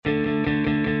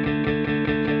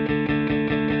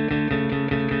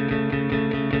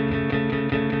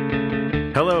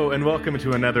Hello and welcome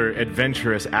to another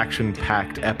adventurous,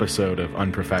 action-packed episode of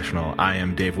Unprofessional. I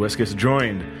am Dave Wiskus,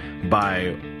 joined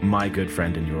by my good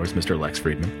friend and yours, Mr. Lex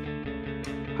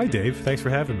Friedman. Hi, Dave. Thanks for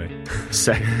having me.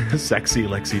 Sexy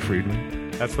Lexi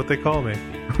Friedman. That's what they call me.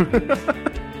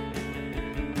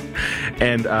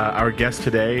 And our guest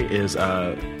today is,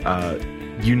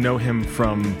 you know him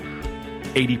from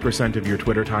 80% of your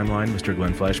Twitter timeline, Mr.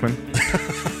 Glenn Fleischman.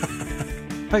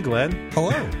 Hi, Glenn.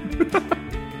 Hello.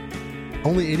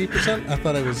 Only 80%? I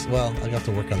thought I was, well, I got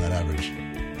to work on that average.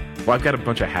 Well, I've got a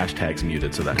bunch of hashtags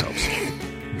muted, so that helps.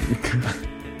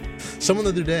 Someone the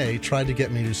other day tried to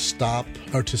get me to stop,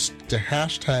 or to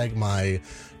hashtag my,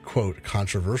 quote,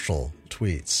 controversial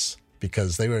tweets,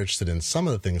 because they were interested in some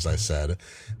of the things I said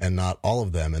and not all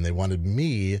of them, and they wanted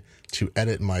me to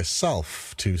edit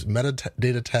myself, to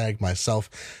metadata tag myself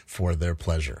for their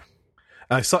pleasure.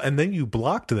 I saw, and then you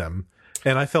blocked them.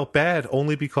 And I felt bad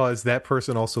only because that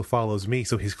person also follows me.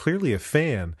 So he's clearly a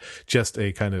fan, just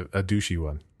a kind of a douchey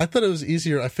one. I thought it was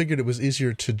easier. I figured it was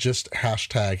easier to just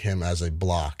hashtag him as a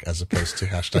block as opposed to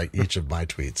hashtag each of my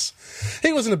tweets.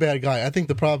 He wasn't a bad guy. I think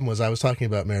the problem was I was talking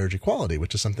about marriage equality,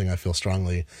 which is something I feel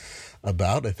strongly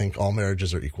about. I think all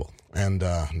marriages are equal. And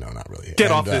no, not really.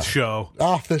 Get off this show.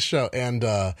 Off this show. And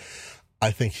I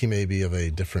think he may be of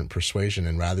a different persuasion,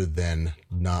 and rather than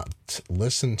not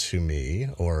listen to me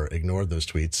or ignore those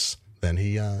tweets, then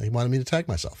he wanted me to tag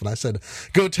myself. And I said,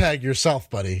 go tag yourself,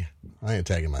 buddy. I ain't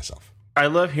tagging myself. I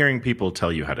love hearing people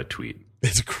tell you how to tweet.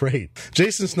 It's great.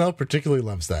 Jason Snell particularly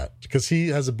loves that because he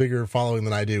has a bigger following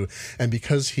than I do. And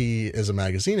because he is a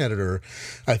magazine editor,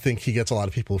 I think he gets a lot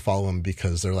of people who follow him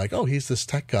because they're like, oh, he's this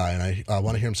tech guy. And I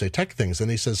want to hear him say tech things. And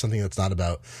he says something that's not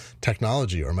about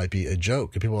technology or might be a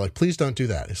joke. And people are like, please don't do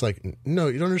that. It's like, no,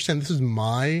 you don't understand. This is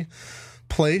my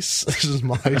place. This is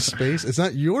my space. It's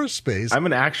not your space. I'm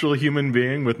an actual human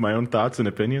being with my own thoughts and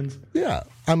opinions. Yeah.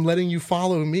 I'm letting you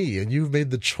follow me, and you've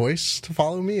made the choice to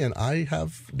follow me, and I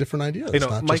have different ideas. You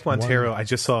know, Mike Montero, I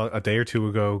just saw a day or two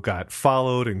ago, got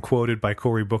followed and quoted by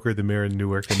Cory Booker, the mayor in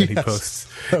Newark, and then he posts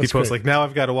like, now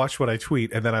I've got to watch what I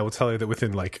tweet, and then I will tell you that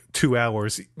within like 2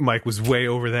 hours, Mike was way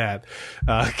over that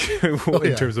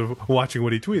in terms of watching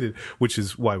what he tweeted, which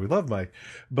is why we love Mike.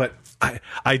 But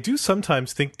I do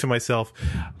sometimes think to myself,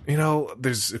 you know,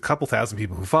 there's a couple thousand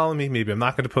people who follow me. Maybe I'm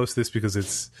not going to post this because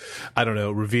it's, I don't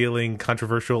know, revealing,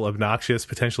 controversial, obnoxious,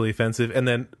 potentially offensive. And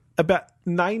then about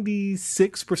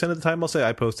 96% of the time I'll say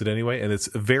I post it anyway. And it's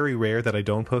very rare that I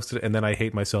don't post it. And then I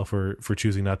hate myself for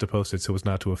choosing not to post it so as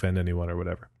not to offend anyone or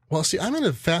whatever. Well, see, I'm in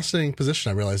a fascinating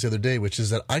position I realized the other day, which is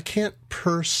that I can't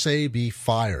per se be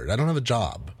fired. I don't have a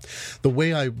job. The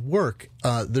way I work,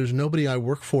 there's nobody I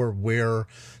work for where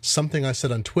something I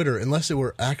said on Twitter, unless it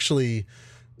were actually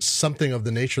something of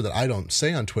the nature that I don't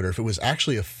say on Twitter, if it was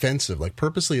actually offensive, like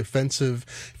purposely offensive,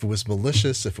 if it was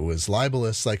malicious, if it was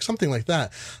libelous, like something like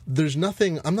that, there's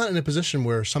nothing, I'm not in a position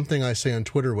where something I say on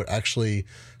Twitter would actually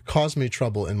cause me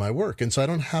trouble in my work. And so I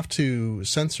don't have to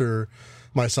censor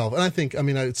myself. And I think, I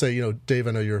mean, I would say, you know, Dave,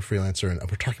 I know you're a freelancer and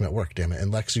we're talking about work, damn it.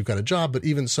 And Lex, you've got a job, but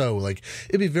even so, like,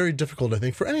 it'd be very difficult, I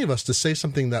think, for any of us to say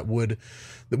something that would,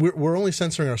 we're only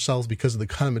censoring ourselves because of the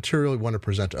kind of material we want to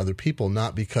present to other people,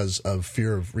 not because of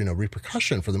fear of, you know,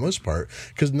 repercussion for the most part,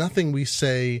 because nothing we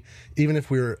say, even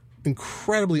if we're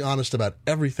incredibly honest about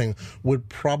everything, would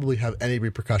probably have any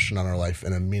repercussion on our life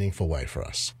in a meaningful way for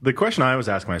us. The question I always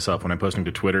ask myself when I'm posting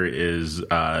to Twitter is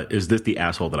this the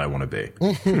asshole that I want to be?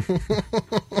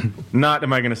 Not,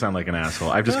 am I going to sound like an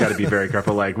asshole? I've just got to be very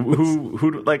careful. Like,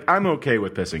 who, like, I'm okay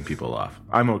with pissing people off.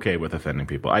 I'm okay with offending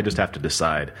people. I just have to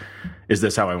decide, is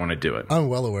this how I want to do it? I'm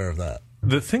well aware of that.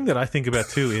 The thing that I think about,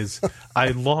 too, is I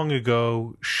long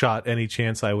ago shot any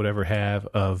chance I would ever have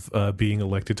of being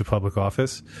elected to public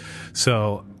office.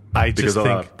 So I just think...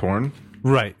 Because of porn?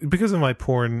 Right. Because of my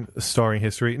porn starring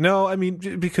history. No, I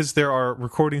mean, because there are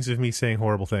recordings of me saying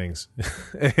horrible things.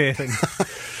 And,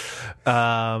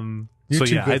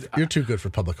 you're too good for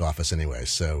public office anyway,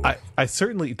 so... I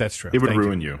certainly... That's true. It would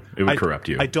ruin you. It would corrupt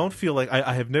you. I don't feel like...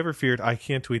 I have never feared I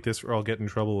can't tweet this or I'll get in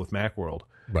trouble with Macworld.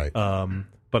 Right.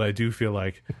 But I do feel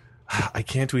like I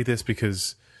can't tweet this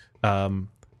because, I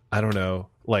don't know,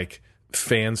 like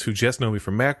fans who just know me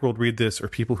from Macworld read this, or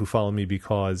people who follow me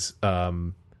because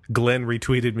Glenn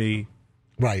retweeted me.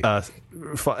 Right.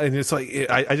 And it's like,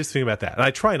 I just think about that. And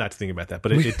I try not to think about that,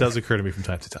 but it does occur to me from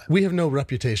time to time. We have no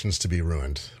reputations to be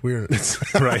ruined. We're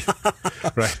Right.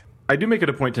 Right. I do make it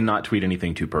a point to not tweet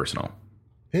anything too personal.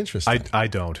 Interesting. I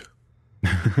don't.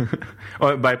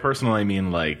 By personal, I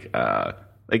mean like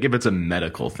if it's a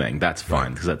medical thing, that's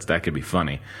fine because that could be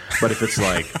funny. But if it's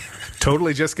like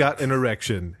totally just got an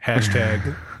erection,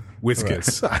 hashtag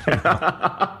Whiskas.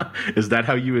 Right. Is that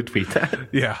how you would tweet that?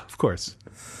 Yeah, of course.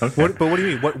 Okay. But what do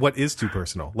you mean? What is too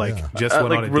personal? Like just went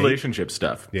like on a relationship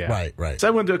stuff. Yeah. Right.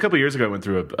 So a couple years ago, I went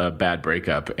through a bad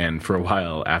breakup, and for a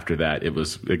while after that,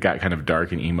 it got kind of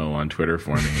dark and emo on Twitter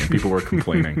for me, and people were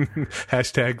complaining.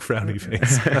 Hashtag frowny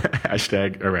face.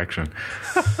 Hashtag erection.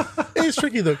 It's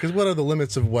tricky though, because what are the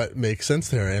limits of what makes sense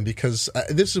there? And because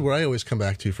this is where I always come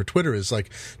back to for Twitter is like,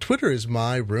 Twitter is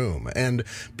my room, and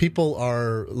people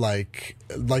are like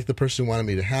the person who wanted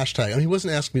me to hashtag. I mean, he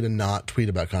wasn't asking me to not tweet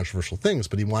about controversial things,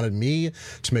 but he wanted me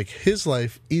to make his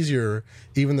life easier,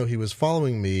 even though he was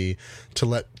following me, to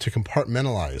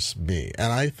compartmentalize me.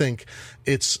 And I think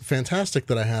it's fantastic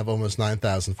that I have almost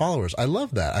 9,000 followers. I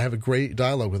love that. I have a great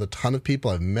dialogue with a ton of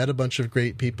people. I've met a bunch of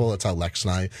great people. That's how Lex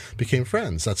and I became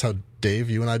friends. That's how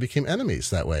Dave, you and I became enemies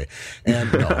that way.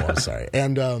 And no, I'm sorry.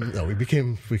 And no, we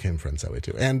became friends that way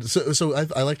too. And so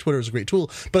I like Twitter as a great tool,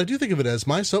 but I do think of it as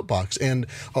my soapbox. And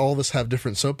all of us have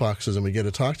different soapboxes, and we get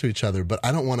to talk to each other. But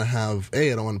I don't want to have I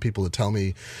don't want people to tell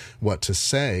me what to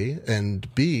say,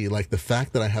 and B, like the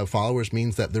fact that I have followers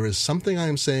means that there is something I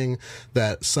am saying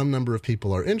that some number of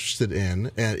people are interested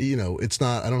in. And it's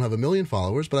not. I don't have 1 million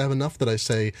followers, but I have enough that I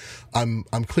say I'm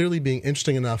clearly being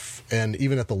interesting enough, and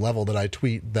even at the level that I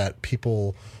tweet that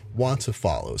people want to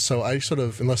follow. So I sort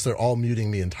of, unless they're all muting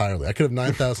me entirely, I could have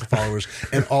 9,000 followers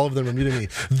and all of them are muting me.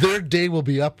 Their day will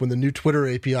be up when the new Twitter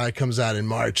API comes out in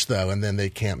March, though, and then they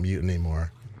can't mute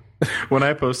anymore. When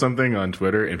I post something on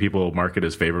Twitter and people mark it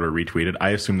as favorite or retweeted,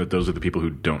 I assume that those are the people who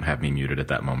don't have me muted at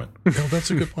that moment. No, that's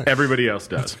a good point. Everybody else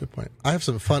does. That's a good point. I have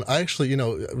some fun. I actually,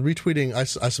 retweeting,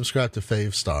 I subscribe to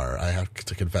Favestar. I have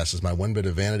to confess, is my one bit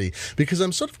of vanity, because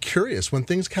I'm sort of curious. When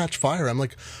things catch fire, I'm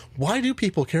like, why do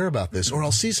people care about this? Or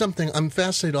I'll see something, I'm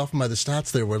fascinated often by the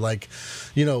stats there where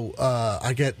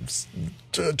I get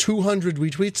 200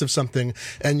 retweets of something,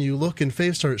 and you look in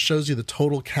Favestar, it shows you the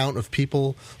total count of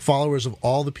people, followers of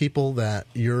all the people that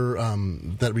you're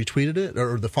that retweeted it,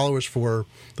 or the followers for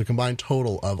the combined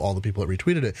total of all the people that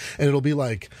retweeted it, and it'll be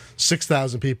like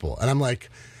 6,000 people, and I'm like,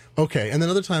 okay. And then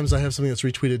other times I have something that's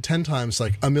retweeted 10 times,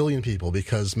 like 1 million people,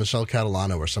 because Michelle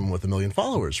Catalano or someone with 1 million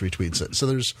followers retweets it. So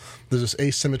there's this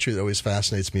asymmetry that always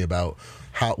fascinates me about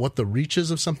what the reach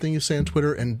is of something you say on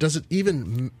Twitter, and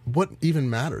what even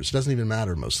matters? It doesn't even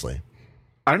matter mostly.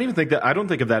 I don't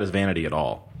think of that as vanity at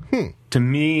all. To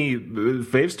me,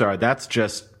 Favestar, that's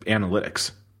just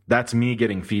analytics. That's me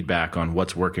getting feedback on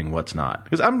what's working, what's not.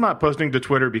 Because I'm not posting to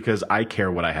Twitter because I care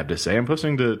what I have to say. I'm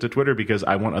posting to Twitter because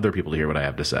I want other people to hear what I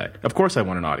have to say. Of course I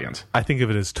want an audience. I think of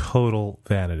it as total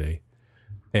vanity.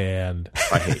 And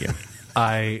I hate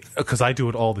you. Because I do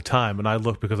it all the time, and I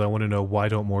look because I want to know, why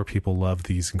don't more people love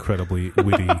these incredibly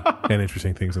witty and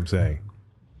interesting things I'm saying?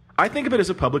 I think of it as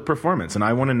a public performance, and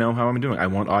I want to know how I'm doing. I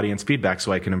want audience feedback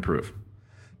so I can improve.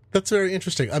 That's very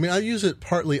interesting. I mean, I use it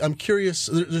partly. I'm curious.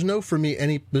 There's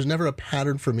never a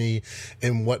pattern for me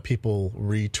in what people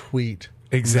retweet.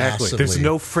 Exactly. Massively. There's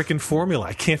no freaking formula.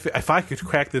 I can't. If I could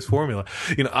crack this formula,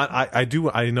 I do.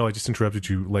 I know I just interrupted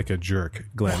you like a jerk,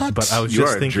 Glenn. What? But I was You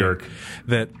just are a thinking jerk.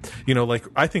 that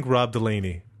I think Rob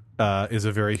Delaney is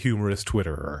a very humorous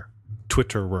Twitterer,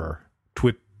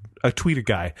 a tweeter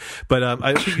guy, but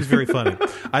I think he's very funny.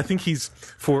 I think he's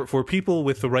for people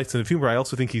with the right sense of humor. I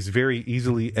also think he's very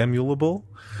easily emulable.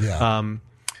 Yeah.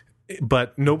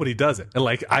 But nobody does it.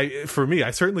 And for me,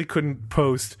 I certainly couldn't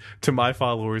post to my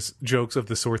followers jokes of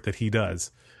the sort that he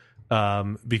does,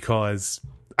 because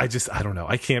I don't know.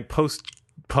 I can't post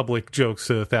public jokes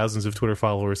to thousands of Twitter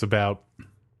followers about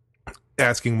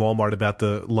asking Walmart about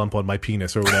the lump on my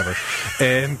penis or whatever.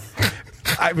 And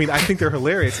I mean, I think they're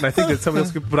hilarious, and I think that someone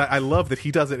else could, but I love that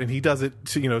he does it, and he does it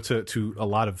to a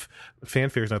lot of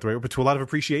fanfare is not the right word, but to a lot of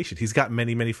appreciation. He's got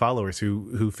many, many followers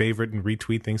who favorite and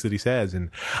retweet things that he says,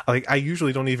 and I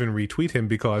usually don't even retweet him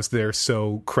because they're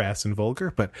so crass and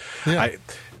vulgar. But yeah.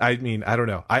 I mean, I don't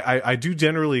know. I do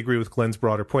generally agree with Glenn's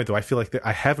broader point, though. I feel like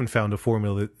I haven't found a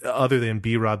formula that, other than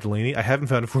B. Rob Delaney, I haven't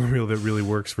found a formula that really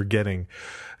works for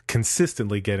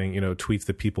consistently getting tweets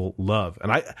that people love.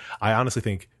 And I honestly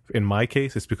think, in my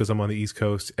case, it's because I'm on the East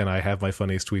Coast and I have my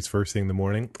funniest tweets first thing in the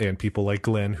morning, and people like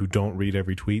Glenn, who don't read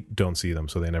every tweet, don't see them,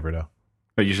 so they never know.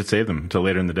 But you should save them until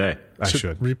later in the day. I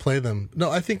should replay them. No,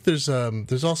 I think there's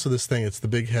also this thing. It's the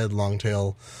big head, long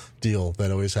tail deal that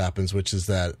always happens, which is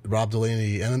that Rob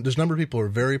Delaney, and there's a number of people who are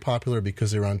very popular because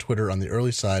they're on Twitter on the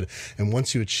early side, and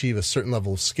once you achieve a certain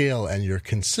level of scale and you're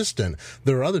consistent,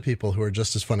 there are other people who are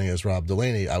just as funny as Rob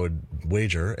Delaney, I would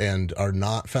wager, and are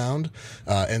not found,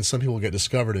 and some people get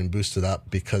discovered and boosted up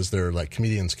because they're like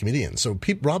comedians. So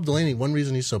Rob Delaney, one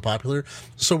reason he's so popular,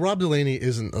 so Rob Delaney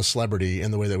isn't a celebrity in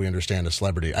the way that we understand a celebrity.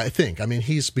 celebrity. I think. I mean,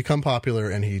 he's become popular,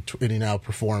 and he now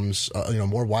performs,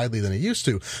 more widely than he used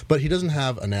to. But he doesn't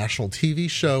have a national TV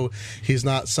show. He's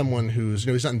not someone who's,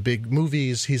 he's not in big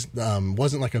movies. He's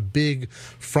wasn't like a big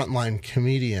frontline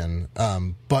comedian.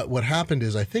 But what happened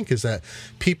is, I think, is that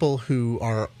people who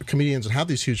are comedians and have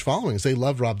these huge followings, they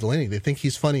love Rob Delaney. They think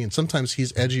he's funny, and sometimes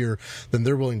he's edgier than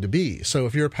they're willing to be. So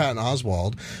if you're Patton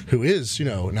Oswalt, who is,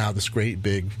 now this great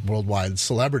big worldwide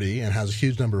celebrity and has a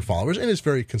huge number of followers and is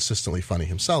very consistently funny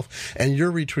himself, and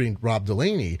you're retweeting Rob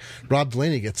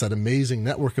Delaney gets that amazing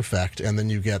network effect, and then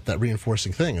you get that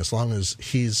reinforcing thing. As long as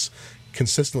he's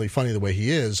consistently funny the way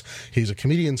he is, he's a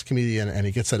comedian's comedian, and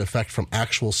he gets that effect from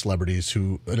actual celebrities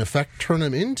who, in effect, turn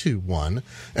him into one.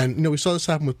 And, we saw this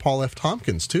happen with Paul F.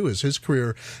 Tompkins, too, as his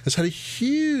career has had a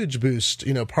huge boost,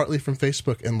 partly from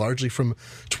Facebook and largely from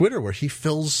Twitter, where he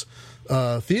fills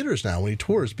theaters now when he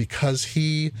tours because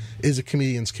he is a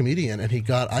comedian's comedian, and he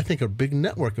got, I think, a big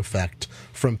network effect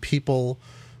from people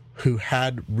who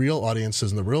had real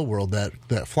audiences in the real world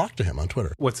that flocked to him on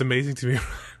Twitter. What's amazing to me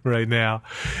right now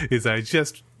is I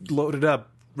just loaded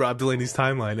up Rob Delaney's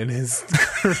timeline, and his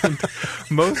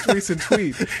most recent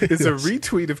tweet is a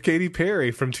retweet of Katy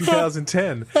Perry from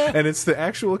 2010, and it's the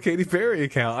actual Katy Perry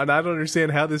account, and I don't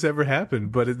understand how this ever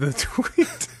happened, but the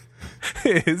tweet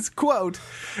is, quote,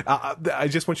 I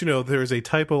just want you to know there is a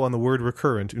typo on the word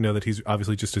recurrent. That he's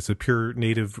obviously it's a pure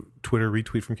native Twitter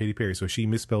retweet from Katy Perry, so she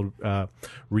misspelled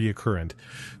reoccurrent.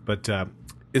 But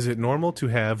is it normal to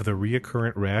have the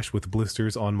reoccurrent rash with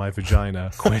blisters on my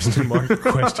vagina? Question mark,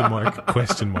 question mark,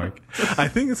 question mark. I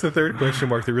think it's the third question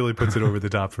mark that really puts it over the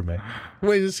top for me.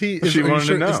 Wait, she wanted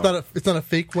to know. It's not a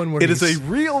fake one? It is a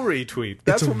real retweet.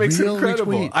 That's what makes it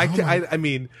incredible. Retweet. I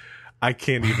mean, I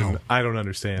can't even. I don't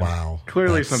understand. Wow.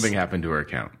 Clearly, something happened to her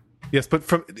account. Yes, but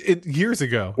from years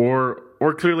ago,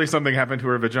 or clearly something happened to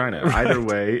her vagina. Right. Either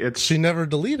way, it's she never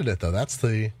deleted it though. That's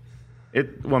the.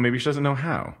 Well, maybe she doesn't know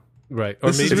how. Right.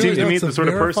 Or maybe it seems to me the sort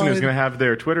of person who's going to have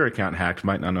their Twitter account hacked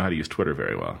might not know how to use Twitter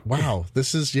very well. Wow,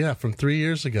 this is from 3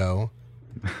 years ago.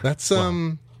 That's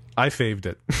I faved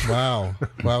it. Wow,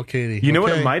 Katie. You know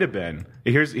what it might have been?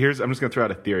 Here's. I'm just going to throw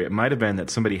out a theory. It might have been that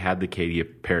somebody had the Katy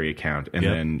Perry account, and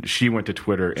then she went to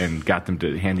Twitter and got them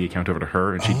to hand the account over to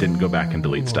her, and she didn't go back and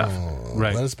delete stuff.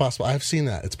 Right. That is possible. I've seen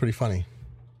that. It's pretty funny.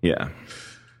 Yeah.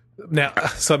 Now,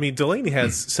 so I mean, Delaney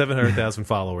has 700,000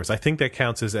 followers. I think that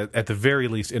counts as at the very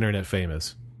least internet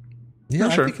famous. Yeah,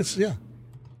 sure. I think it's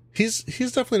He's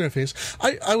definitely internet famous.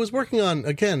 I was working on,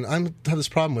 again, I have this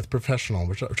problem with professional.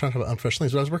 We're trying to talk about unprofessional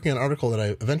things, but I was working on an article that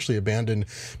I eventually abandoned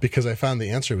because I found the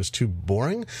answer was too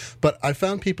boring. But I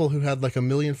found people who had like 1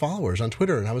 million followers on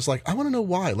Twitter, and I was like, I want to know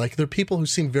why. Like, they're people who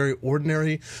seem very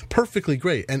ordinary, perfectly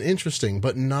great and interesting,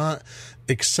 but not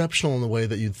exceptional in the way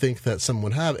that you'd think that someone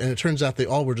would have. And it turns out they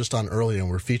all were just on early and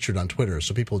were featured on Twitter.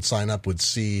 So people would sign up, would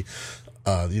see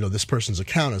this person's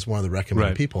account as one of the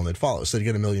recommended people, and they'd follow. So they'd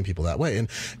get 1 million people that way.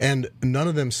 And none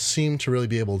of them seem to really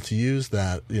be able to use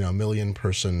that, 1 million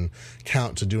person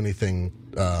count to do anything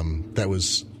that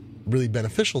was really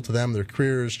beneficial to them, their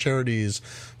careers, charities,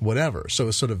 whatever. So it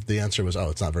was sort of, the answer was,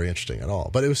 it's not very interesting at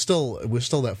all. But it was still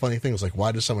that funny thing. It was like,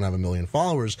 why does someone have 1 million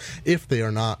followers if they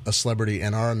are not a celebrity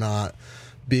and are not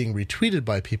being retweeted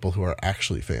by people who are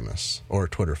actually famous, or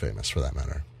Twitter famous for that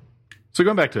matter? So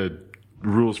going back to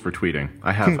rules for tweeting,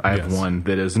 I have one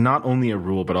that is not only a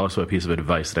rule but also a piece of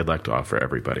advice that I'd like to offer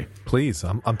everybody. Please,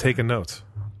 I'm taking notes.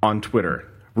 On Twitter,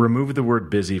 remove the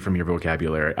word busy from your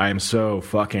vocabulary. I am so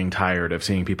fucking tired of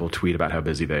seeing people tweet about how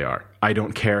busy they are. I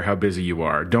don't care how busy you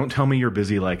are. Don't tell me you're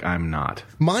busy like I'm not.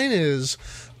 Mine is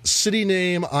city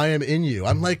name, I am in you.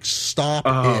 I'm like, stop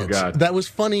it. God. That was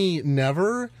funny,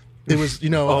 never. It was, I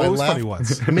laughed.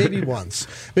 Funny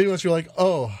once. Maybe once you're like,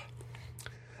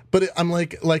 But I'm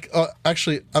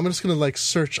actually, I'm just going to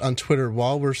search on Twitter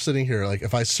while we're sitting here. Like,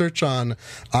 if I search on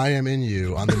I am in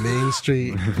you on the main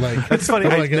street, that's funny.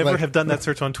 I never have done that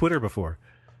search on Twitter before.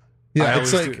 Yeah,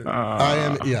 it's like, I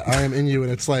am in you.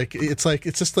 And it's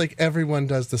just like everyone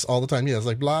does this all the time. Yeah, it's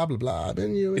like blah, blah, blah, I'm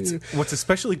in you. What's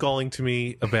especially galling to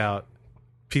me about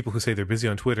people who say they're busy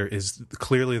on Twitter is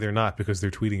clearly they're not, because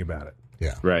they're tweeting about it.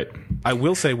 Yeah. Right. I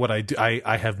will say what I do.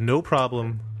 I have no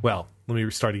problem. Well, let me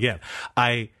start again.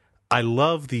 I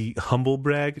love the humble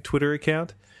brag Twitter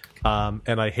account,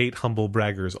 and I hate humble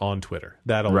braggers on Twitter.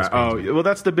 That always me. Well,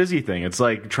 that's the busy thing. It's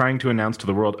like trying to announce to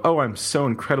the world, I'm so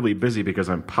incredibly busy because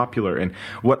I'm popular. And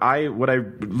what I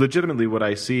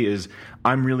see is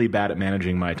I'm really bad at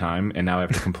managing my time, and now I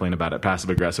have to complain about it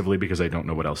passive aggressively because I don't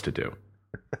know what else to do.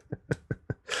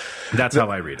 That's how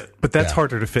I read it. But that's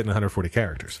harder to fit in 140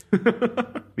 characters.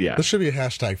 Yeah. There should be a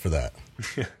hashtag for that.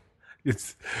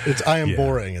 It's I am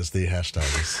boring is the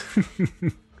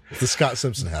hashtag. The Scott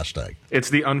Simpson hashtag. It's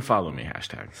the unfollow me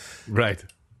hashtag. Right.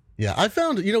 Yeah, I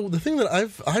found, the thing that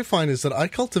I find is that I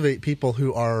cultivate people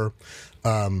who are,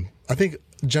 I think,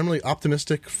 generally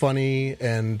optimistic, funny,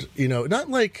 and, not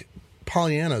like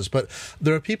Pollyannas, but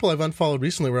there are people I've unfollowed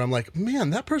recently where I'm like, man,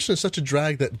 that person is such a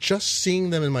drag that just seeing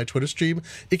them in my Twitter stream,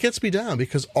 it gets me down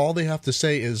because all they have to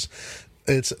say is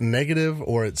it's negative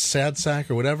or it's sad sack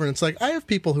or whatever. And it's like, I have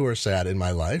people who are sad in my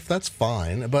life. That's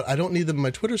fine. But I don't need them in my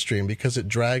Twitter stream because it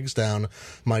drags down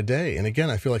my day. And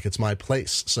again, I feel like it's my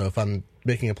place. So if I'm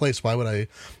making a place, why would I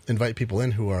invite people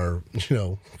in who are,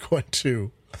 going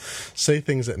to say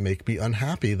things that make me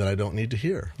unhappy that I don't need to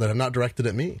hear, that are not directed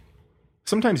at me?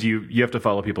 Sometimes you have to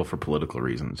follow people for political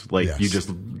reasons. Like, Yes.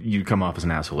 you come off as an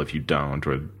asshole if you don't,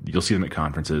 or you'll see them at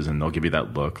conferences and they'll give you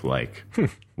that look like,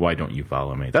 why don't you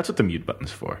follow me? That's what the mute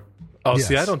button's for. Oh, Yes.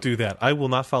 see, I don't do that. I will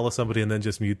not follow somebody and then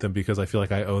just mute them because I feel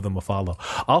like I owe them a follow.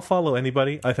 I'll follow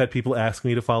anybody. I've had people ask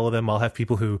me to follow them. I'll have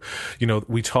people who,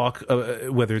 we talk,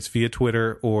 whether it's via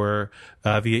Twitter or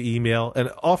via email.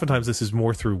 And oftentimes this is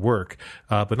more through work,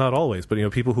 but not always. But,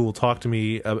 people who will talk to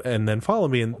me and then follow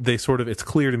me, and they it's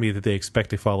clear to me that they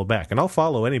expect a follow back. And I'll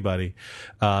follow anybody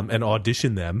and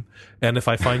audition them. And if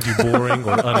I find you boring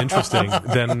or uninteresting,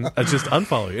 then I just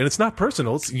unfollow you. And it's not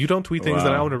personal. You don't tweet things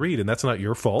that I want to read, and that's not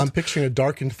your fault. I'm picturing a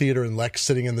darkened theater and Lex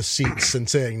sitting in the seats and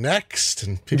saying next,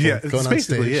 and people Yeah, going it's on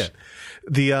basically stage.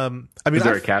 it. Is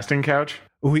there a casting couch?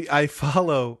 I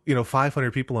follow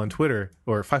 500 people on Twitter,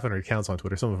 or 500 accounts on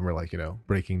Twitter. Some of them are like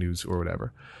breaking news or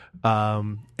whatever.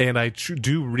 And I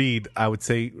do read, I would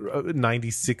say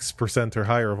 96% or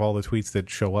higher of all the tweets that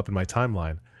show up in my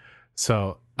timeline.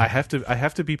 So I have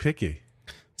to be picky.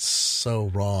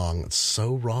 So wrong. It's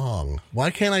so wrong.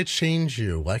 Why can't I change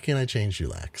you? Why can't I change you,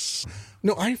 Lex?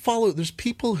 No, I follow. There's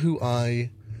people who I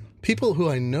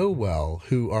know well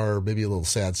who are maybe a little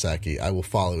sad sacky. I will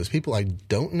follow. There's people I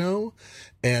don't know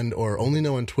or only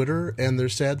know on Twitter, and they're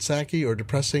sad sacky or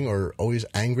depressing or always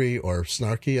angry or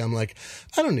snarky. I'm like,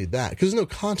 I don't need that because there's no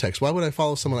context. Why would I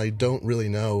follow someone I don't really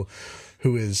know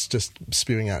who is just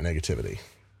spewing out negativity?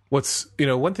 What's,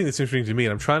 one thing that's interesting to me,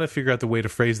 and I'm trying to figure out the way to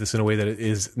phrase this in a way that it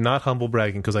is not humble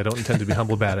bragging because I don't intend to be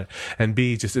humble about it, and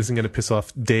B, just isn't going to piss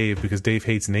off Dave because Dave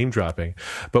hates name dropping.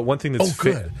 But one thing that's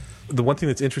the one thing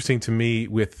that's interesting to me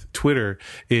with Twitter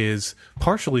is,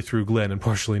 partially through Glenn and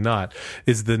partially not,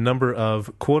 is the number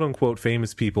of quote unquote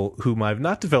famous people whom I've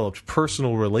not developed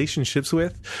personal relationships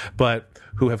with, but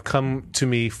who have come to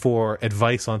me for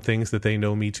advice on things that they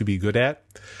know me to be good at.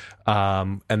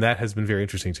 And that has been very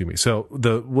interesting to me. So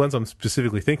the ones I'm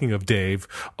specifically thinking of, Dave,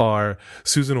 are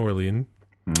Susan Orlean,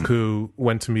 who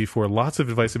went to me for lots of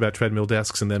advice about treadmill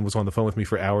desks and then was on the phone with me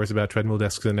for hours about treadmill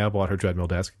desks and now bought her treadmill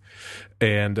desk.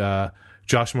 And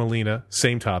Josh Molina,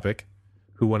 same topic,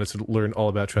 who wanted to learn all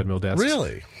about treadmill desks.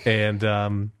 Really?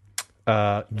 And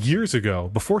years ago,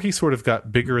 before he sort of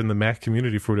got bigger in the Mac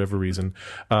community for whatever reason,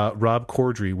 Rob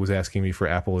Corddry was asking me for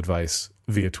Apple advice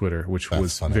via Twitter, which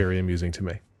was very amusing to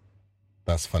me.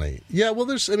 That's funny. Yeah, well,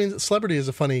 celebrity is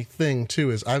a funny thing,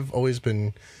 too, is I've always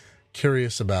been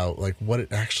curious about, like, what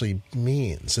it actually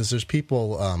means. Is there's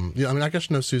people, I guess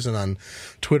to know Susan on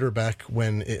Twitter back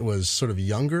when it was sort of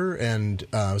younger, and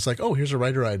I was like, oh, here's a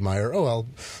writer I admire. Oh, I'll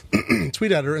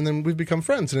tweet at her, and then we've become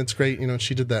friends, and it's great.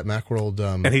 She did that Macworld.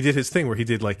 And he did his thing where he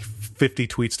did, like, 50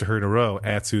 tweets to her in a row,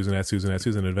 at Susan,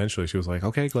 and eventually she was like,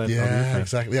 okay, Glenn. Yeah,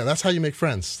 exactly. Yeah, that's how you make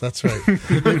friends. That's right.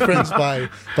 Make friends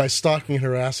by stalking and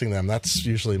harassing them. That's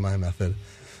usually my method.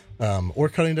 Or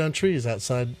cutting down trees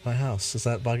outside my house. Is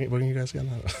that bugging you guys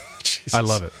again? I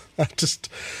love it.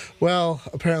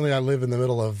 Apparently I live in the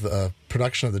middle of the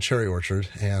production of The Cherry Orchard,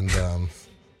 and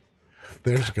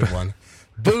there's a good one.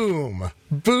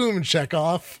 Boom,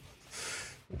 Chekhov.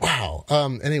 Wow.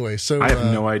 Anyway, so I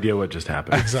have no idea what just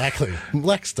happened. Exactly.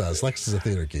 Lex does. Lex is a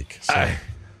theater geek. So.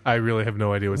 I really have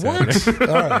no idea what's happening.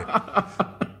 All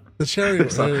right. The cherry.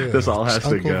 This all has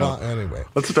to go. Anyway,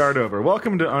 let's start over.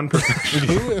 Welcome to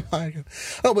Unprofessional. Who am I?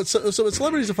 Oh, but so with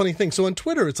celebrities, a funny thing. So on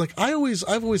Twitter, it's like I've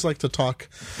always liked to talk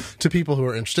to people who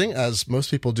are interesting, as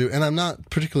most people do, and I'm not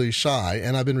particularly shy.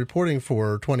 And I've been reporting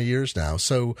for 20 years now,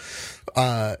 so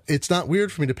it's not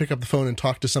weird for me to pick up the phone and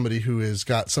talk to somebody who has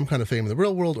got some kind of fame in the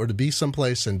real world, or to be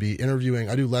someplace and be interviewing.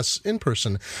 I do less in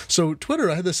person. So Twitter,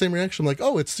 I had the same reaction. I'm like,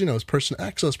 oh, it's person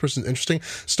X, this person's interesting.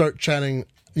 Start chatting.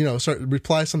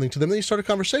 Reply something to them. Then you start a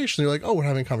conversation. You're like, oh, we're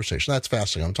having a conversation. That's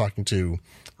fascinating. I'm talking to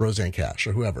Roseanne Cash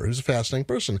or whoever who's a fascinating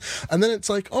person. And then it's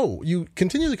like, oh, you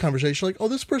continue the conversation like, oh,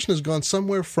 this person has gone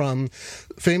somewhere from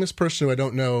famous person who I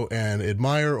don't know and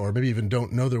admire, or maybe even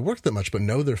don't know their work that much, but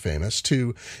know they're famous,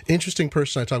 to interesting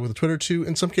person I talk with on Twitter, to,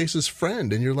 in some cases,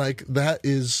 friend. And you're like, that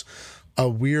is a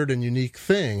weird and unique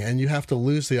thing, and you have to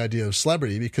lose the idea of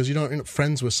celebrity because you're not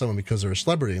friends with someone because they're a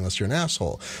celebrity unless you're an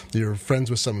asshole. You're friends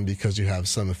with someone because you have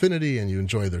some affinity and you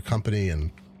enjoy their company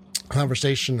and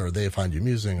conversation, or they find you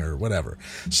amusing or whatever.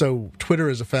 So Twitter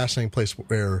is a fascinating place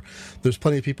where there's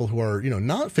plenty of people who are,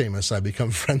 not famous I've become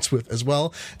friends with as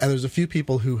well. And there's a few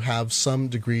people who have some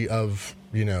degree of,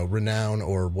 renown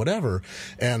or whatever.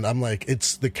 And I'm like,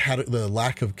 it's the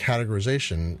lack of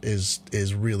categorization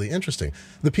is really interesting.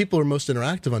 The people who are most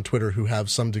interactive on Twitter who have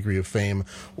some degree of fame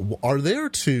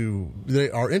they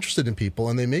are interested in people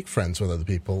and they make friends with other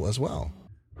people as well.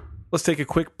 Let's take a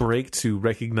quick break to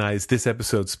recognize this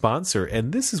episode's sponsor,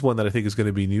 and this is one that I think is going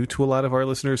to be new to a lot of our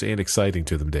listeners and exciting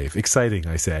to them, Dave. Exciting,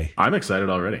 I say. I'm excited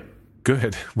already.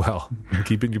 Good. Well,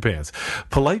 keep it in your pants.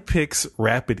 Polite Pix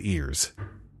Rapid Ears.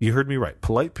 You heard me right.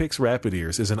 Polite Pix Rapid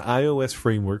Ears is an iOS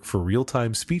framework for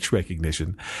real-time speech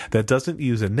recognition that doesn't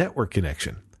use a network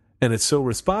connection. And it's so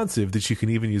responsive that you can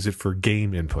even use it for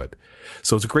game input.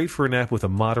 So it's great for an app with a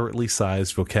moderately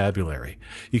sized vocabulary.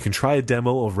 You can try a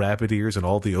demo of Rapid Ears and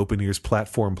all the Open Ears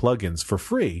platform plugins for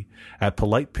free at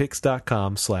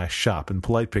politepix.com/shop. And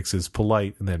PolitePix is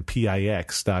polite and then pix.com/shop.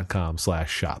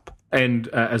 And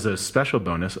as a special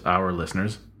bonus, our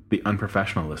listeners, the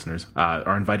unprofessional listeners,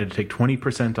 are invited to take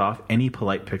 20% off any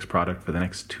Polite Pix product for the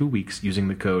next 2 weeks using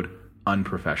the code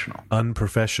UNPROFESSIONAL.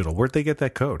 Unprofessional. Where'd they get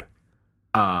that code?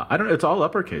 I don't know. It's all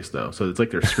uppercase, though, so it's like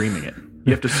they're screaming it.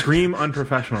 You have to scream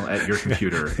unprofessional at your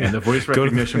computer, and the voice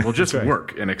recognition will just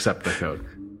work and accept the code.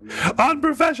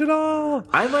 Unprofessional!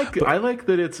 I like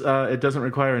that it doesn't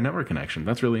require a network connection.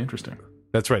 That's really interesting.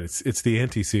 That's right. It's the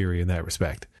anti-Siri in that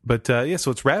respect. But so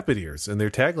it's Rapid Ears, and their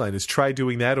tagline is try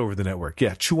doing that over the network.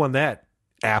 Yeah, chew on that,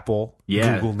 Apple,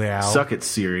 Google now. Suck it,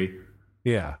 Siri.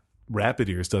 Yeah, Rapid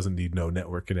Ears doesn't need no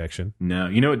network connection. No,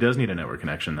 it does need a network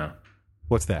connection, though.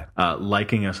 What's that?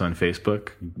 Liking us on Facebook,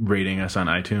 rating us on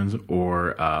iTunes,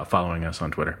 or following us on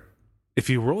Twitter. If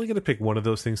you were only going to pick one of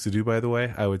those things to do, by the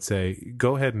way, I would say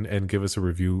go ahead and give us a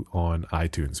review on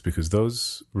iTunes, because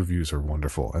those reviews are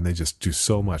wonderful and they just do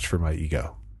so much for my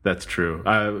ego. That's true.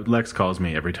 Lex calls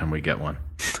me every time we get one.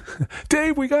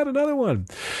 Dave, we got another one.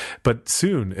 But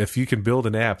soon, if you can build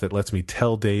an app that lets me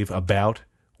tell Dave about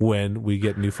when we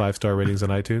get new 5-star ratings on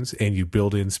iTunes and you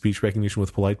build in speech recognition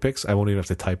with Polite Pix, I won't even have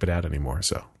to type it out anymore.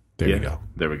 So there you go.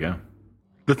 There we go.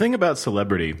 The thing about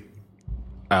celebrity,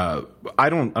 I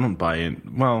don't buy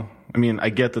in. Well, I mean, I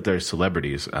get that there's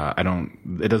celebrities.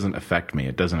 It doesn't affect me.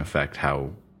 It doesn't affect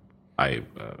how I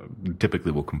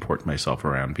typically will comport myself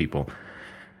around people.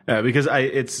 Because I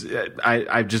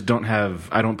just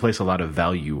I don't place a lot of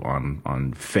value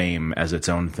on fame as its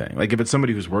own thing. Like if it's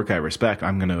somebody whose work I respect,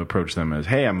 I'm going to approach them as,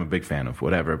 hey, I'm a big fan of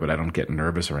whatever, but I don't get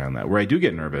nervous around that. Where I do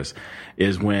get nervous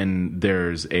is when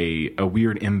there's a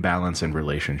weird imbalance in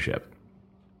relationship.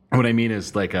 What I mean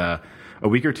is like a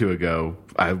week or two ago,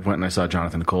 I went and I saw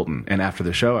Jonathan Colton, and after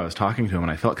the show, I was talking to him,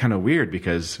 and I felt kind of weird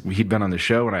because he'd been on the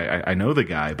show, and I know the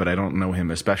guy, but I don't know him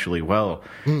especially well.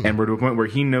 And we're to a point where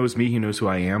he knows me, he knows who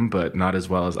I am, but not as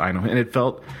well as I know him. And it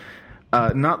felt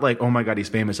not like, oh my God, he's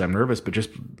famous, I'm nervous, but just,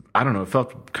 I don't know, it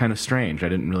felt kind of strange. I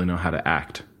didn't really know how to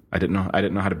act. I didn't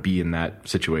know how to be in that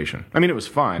situation. I mean, it was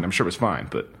fine. I'm sure it was fine,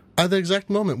 but... At the exact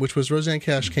moment, which was Roseanne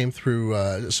Cash came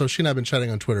through. So she and I have been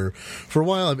chatting on Twitter for a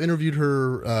while. I've interviewed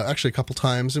her actually a couple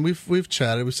times, and we've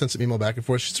chatted. We've sent some email back and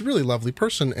forth. She's a really lovely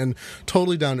person and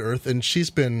totally down to earth. And she's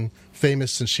been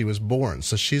famous since she was born.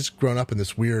 So she's grown up in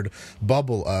this weird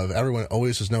bubble of everyone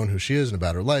always has known who she is and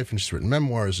about her life. And she's written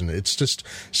memoirs, and it's just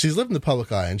she's lived in the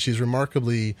public eye, and she's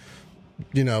remarkably,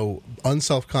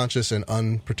 unself-conscious and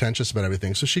unpretentious about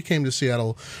everything. So she came to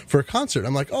Seattle for a concert.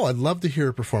 I'm like, oh, I'd love to hear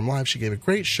her perform live. She gave a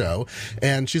great show.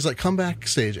 And she's like, come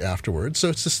backstage afterwards. So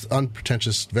it's this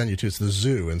unpretentious venue, too. It's the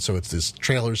Zoo. And so it's this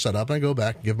trailer set up. And I go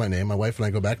back, give my name. My wife and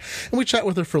I go back. And we chat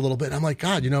with her for a little bit. And I'm like,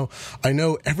 God, I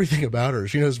know everything about her.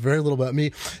 She knows very little about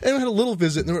me. And we had a little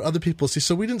visit, and there were other people to see.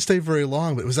 So we didn't stay very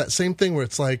long. But it was that same thing where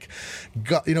it's like,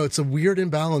 God, it's a weird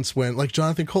imbalance when, like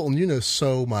Jonathan Colton, you know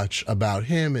so much about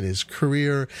him and his career.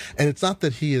 And it's not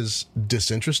that he is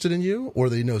disinterested in you or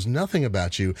that he knows nothing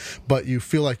about you, but you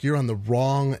feel like you're on the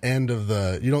wrong end of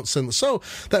so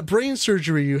that brain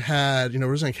surgery you had,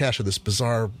 Roseanne Cash has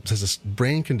this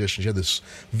brain condition. She had this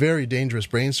very dangerous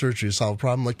brain surgery to solve a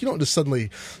problem. Like, you don't just suddenly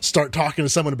start talking to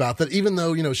someone about that, even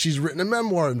though, she's written a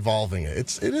memoir involving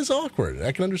it. It is awkward.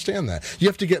 I can understand that. You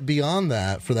have to get beyond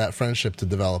that for that friendship to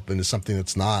develop into something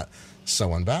that's not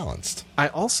so unbalanced. I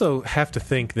also have to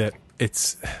think that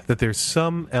there's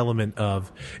some element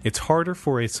of it's harder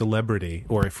for a celebrity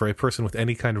or for a person with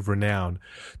any kind of renown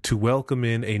to welcome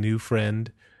in a new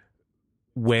friend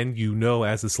when you know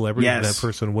as a celebrity Yes. that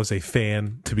person was a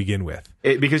fan to begin with.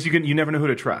 Because you never know who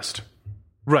to trust.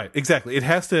 Right, exactly. It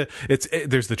has to.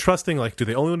 There's the trusting. Like, do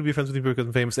they only want to be friends with you because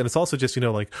I'm famous? And it's also just,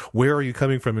 like, where are you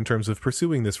coming from in terms of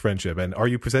pursuing this friendship? And are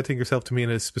you presenting yourself to me in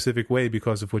a specific way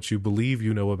because of what you believe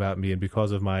you know about me and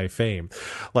because of my fame?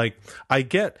 Like,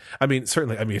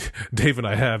 certainly. Dave and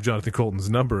I have Jonathan Colton's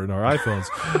number in our iPhones,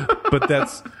 but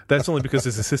that's only because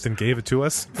his assistant gave it to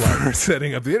us while we were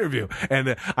setting up the interview.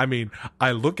 And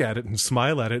I look at it and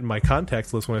smile at it in my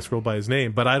contacts list when I scroll by his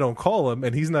name, but I don't call him,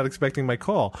 and he's not expecting my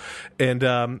call.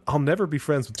 And I'll never be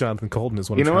friends with Jonathan Colton is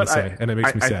what I'm trying to say, and it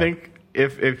makes me sad. I think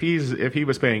if he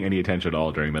was paying any attention at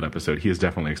all during that episode, he is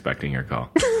definitely expecting your call.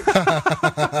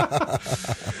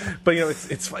 But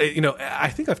it's I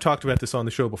think I've talked about this on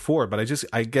the show before, but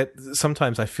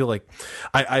sometimes I feel like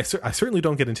I certainly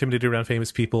don't get intimidated around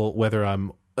famous people, whether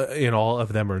I'm in all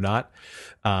of them or not.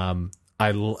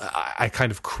 I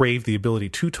kind of crave the ability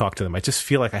to talk to them. I just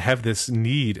feel like I have this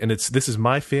need, and this is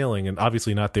my failing and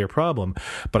obviously not their problem,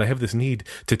 but I have this need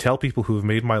to tell people who have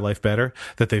made my life better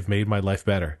that they've made my life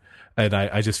better. And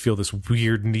I just feel this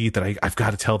weird need that I've got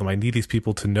to tell them. I need these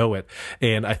people to know it.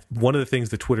 And one of the things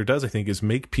that Twitter does, I think, is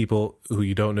make people who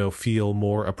you don't know feel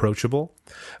more approachable,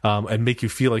 and make you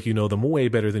feel like you know them way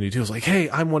better than you do. It's like, hey,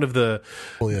 I'm one of the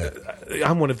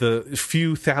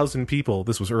few thousand people.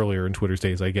 This was earlier in Twitter's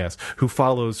days, I guess, who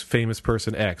follows famous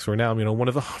person X, or now one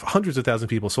of the hundreds of thousand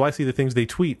people. So I see the things they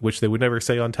tweet, which they would never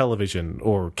say on television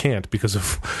or can't because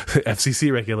of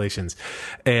FCC regulations.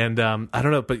 And I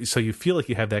don't know, but so you feel like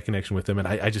you have that connection with them, and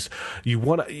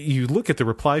you look at the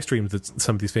reply streams that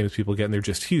some of these famous people get, and they're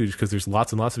just huge because there's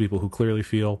lots and lots of people who clearly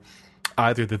feel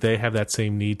either that they have that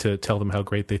same need to tell them how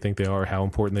great they think they are, how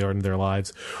important they are in their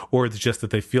lives, or it's just that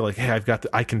they feel like, hey,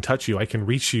 I can touch you, I can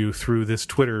reach you through this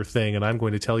Twitter thing, and I'm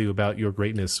going to tell you about your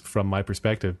greatness from my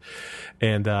perspective.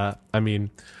 And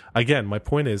again, my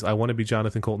point is, I want to be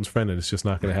Jonathan Colton's friend, and it's just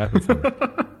not going to happen for me.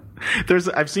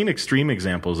 I've seen extreme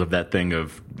examples of that thing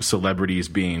of celebrities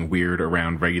being weird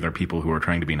around regular people who are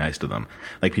trying to be nice to them,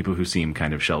 like people who seem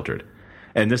kind of sheltered.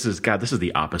 And this is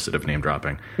the opposite of name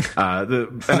dropping.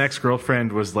 An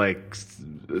ex-girlfriend was like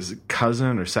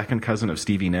cousin or second cousin of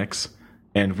Stevie Nicks,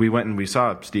 and we went and we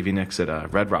saw Stevie Nicks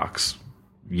at Red Rocks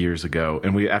years ago.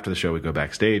 And after the show, we go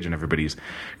backstage and everybody's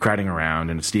crowding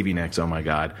around, and it's Stevie Nicks. Oh my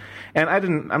god! And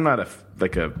I'm not a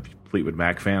Fleetwood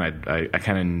Mac fan. I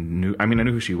kind of knew. I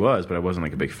knew who she was, but I wasn't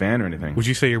like a big fan or anything. Would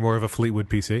you say you're more of a Fleetwood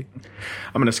PC?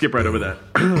 I'm going to skip right over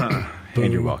that.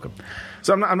 And you're welcome.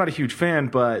 So I'm not a huge fan,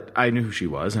 but I knew who she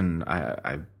was, and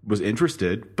I was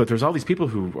interested. But there's all these people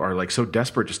who are like so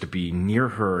desperate just to be near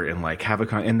her and like have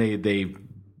and they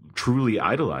truly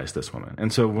idolize this woman.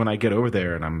 And so when I get over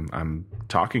there and I'm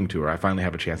talking to her, I finally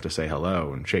have a chance to say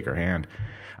hello and shake her hand.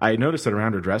 I noticed that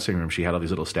around her dressing room, she had all these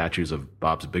little statues of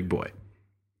Bob's Big Boy.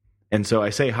 And so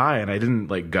I say hi, and I didn't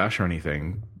like gush or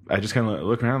anything. I just kind of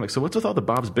look around like, so what's with all the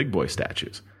Bob's Big Boy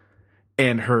statues?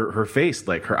 And her face,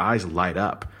 like her eyes light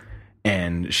up.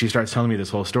 And she starts telling me this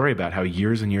whole story about how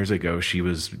years and years ago she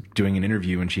was doing an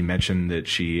interview and she mentioned that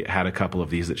she had a couple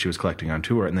of these that she was collecting on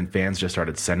tour, and then fans just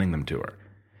started sending them to her.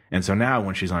 And so now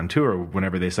when she's on tour,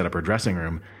 whenever they set up her dressing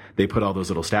room, they put all those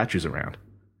little statues around.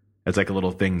 It's like a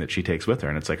little thing that she takes with her,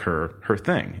 and it's like her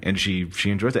thing, and she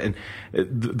enjoys it. And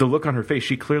the look on her face,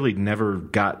 she clearly never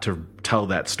got to tell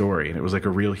that story, and it was like a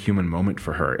real human moment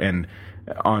for her. And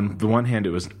on the one hand,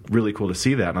 it was really cool to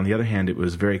see that. On the other hand, it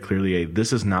was very clearly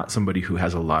this is not somebody who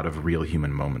has a lot of real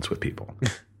human moments with people.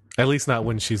 At least not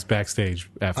when she's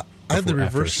backstage. I had the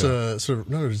reverse, sort of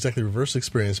not exactly reverse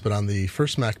experience, but on the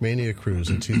first MacMania cruise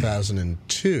in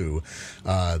 2002,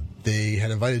 they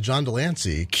had invited John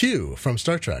Delancey, Q from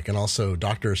Star Trek, and also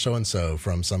Dr. So-and-so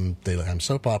from some daytime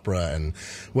soap opera and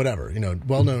whatever,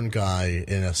 well-known guy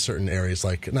in a certain areas,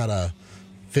 like not a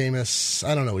famous,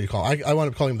 I don't know what you call it. I wound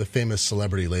up calling him the famous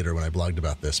celebrity later when I blogged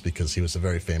about this, because he was a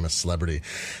very famous celebrity.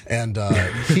 And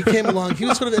he came along, he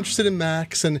was sort of interested in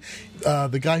Max, and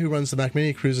the guy who runs the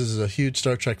MacMania cruises is a huge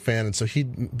Star Trek fan, and so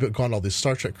he'd gone to all these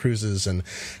Star Trek cruises and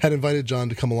had invited John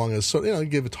to come along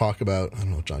and give a talk about, I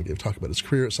don't know if John gave a talk about his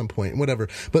career at some point and whatever.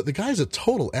 But the guy's a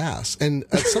total ass. And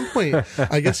at some point,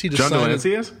 I guess he decided... John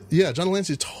Delancey is? Yeah, John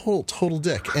Delancey is total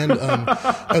dick. And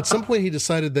at some point he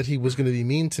decided that he was going to be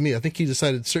mean to me. I think he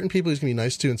decided certain people he's going to be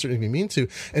nice to and certain going to be mean to.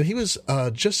 And he was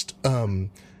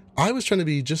I was trying to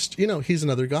be just, he's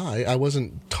another guy. I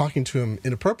wasn't talking to him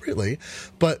inappropriately,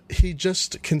 but he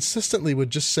just consistently would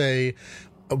just say,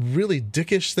 really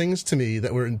dickish things to me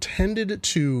that were intended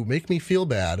to make me feel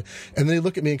bad, and they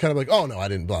look at me and kind of like, oh no, I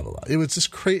didn't, blah blah blah. It was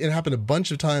just crazy. It happened a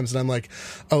bunch of times, and I'm like,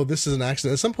 oh, this is an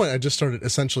accident. At some point I just started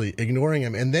essentially ignoring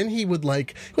him, and then he would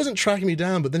he wasn't tracking me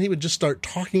down, but then he would just start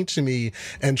talking to me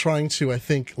and trying to, I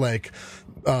think,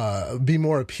 be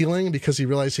more appealing because he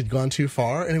realized he'd gone too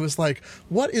far. And it was like,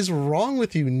 what is wrong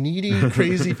with you, needy,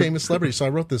 crazy, famous celebrity? So I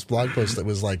wrote this blog post that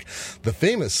was like, the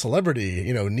famous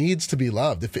celebrity, needs to be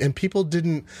loved. And people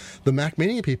didn't, the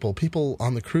MacMania people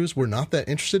on the cruise were not that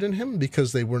interested in him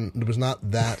because there was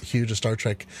not that huge a Star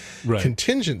Trek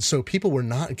contingent. So people were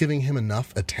not giving him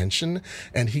enough attention,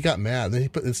 and he got mad. And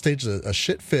then he staged a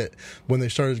shit fit when they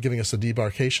started giving us the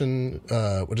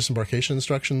disembarkation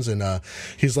instructions. And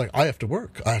he's like, I have to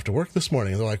work this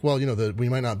morning. And they're like, well, we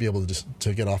might not be able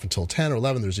to get off until 10 or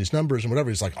 11. There's these numbers and whatever.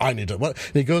 He's like, I need to, what?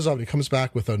 And he goes off and he comes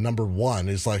back with a number 1.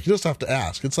 He's like, you just have to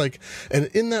ask. It's like, and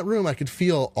in that room, I could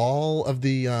feel all of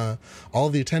the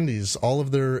attendees, all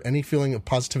of any feeling of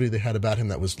positivity they had about him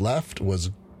that was left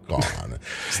was gone.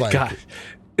 It's like, God.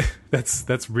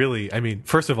 That's really, I mean,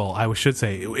 first of all, I should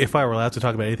say, if I were allowed to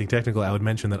talk about anything technical, I would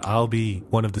mention that I'll be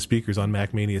one of the speakers on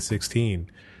MacMania 16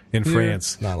 in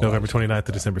France, November 29th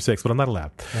to December 6th, but I'm not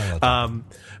allowed.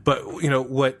 But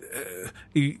what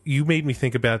you made me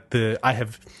think about I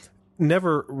have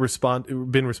never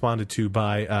been responded to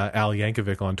by Al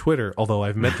Yankovic on Twitter, although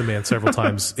I've met the man several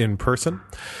times in person.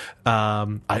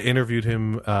 I interviewed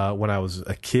him when I was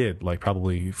a kid, like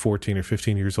probably 14 or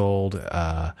 15 years old,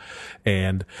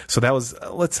 and so that was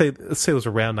let's say it was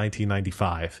around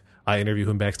 1995. I interviewed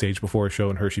him backstage before a show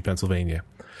in Hershey, Pennsylvania,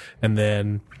 and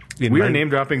then. We are name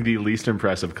dropping the least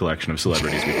impressive collection of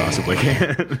celebrities we possibly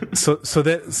can.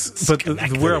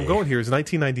 Where I'm going here is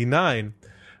 1999.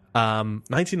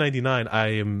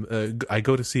 1999, I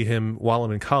go to see him while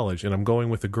I'm in college, and I'm going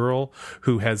with a girl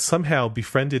who has somehow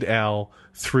befriended Al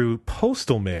through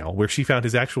postal mail, where she found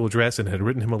his actual address and had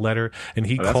written him a letter, and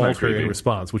he called her in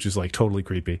response, which is like totally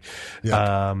creepy.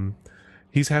 Yeah.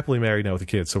 He's happily married now with a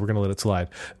kid, so we're going to let it slide.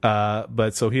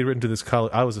 But so he had written to this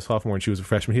college. I was a sophomore and she was a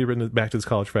freshman. He had written back to this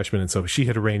college freshman, and so she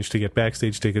had arranged to get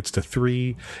backstage tickets to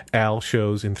 3 Al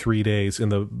shows in 3 days in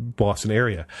the Boston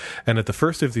area. And at the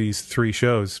first of these 3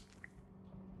 shows,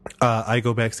 I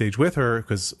go backstage with her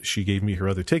because she gave me her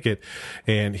other ticket,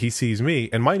 and he sees me,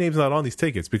 and my name's not on these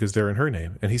tickets because they're in her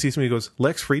name. And he sees me and goes,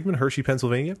 Lex Friedman, Hershey,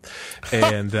 Pennsylvania.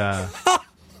 And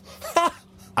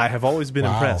I have always been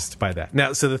impressed by that.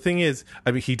 Now, so the thing is,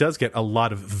 I mean, he does get a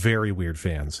lot of very weird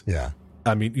fans. Yeah.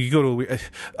 I mean, you go to,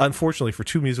 unfortunately, for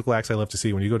 2 musical acts I love to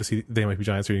see, when you go to see They Might Be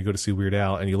Giants or you go to see Weird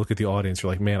Al and you look at the audience,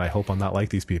 you're like, man, I hope I'm not like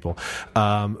these people.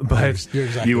 But you're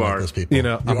exactly like those people.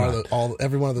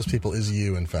 Every one of those people is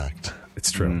you, in fact.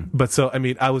 It's true. But so, I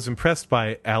mean, I was impressed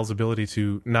by Al's ability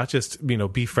to not just,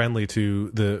 be friendly to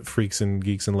the freaks and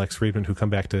geeks and Lex Friedman who come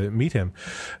back to meet him,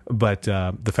 but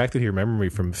the fact that he remembered me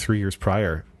from 3 years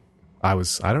prior, I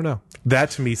don't know. That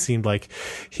to me seemed like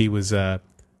he was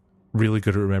really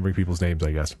good at remembering people's names,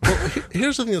 I guess. Well,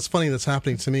 here's the thing that's funny that's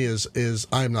happening to me is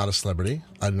I am not a celebrity.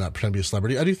 I do not pretend to be a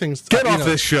celebrity. I do things. Get off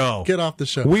this show. Get off the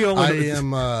show. We're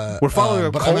following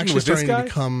up. But I'm actually starting to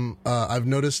become. I've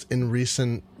noticed in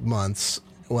recent months,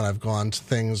 when I've gone to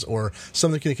things or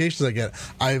some of the communications I get,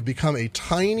 I've become a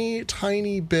tiny,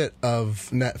 tiny bit of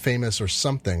net famous or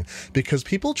something because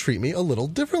people treat me a little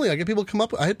differently. I had people come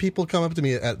up to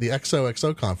me at the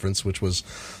XOXO conference, which was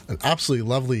an absolutely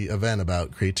lovely event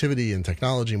about creativity and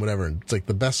technology and whatever. And it's like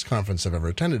the best conference I've ever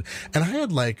attended. And I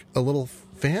had like a little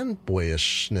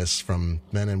fanboyishness from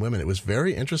men and women. It was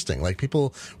very interesting. Like,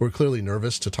 people were clearly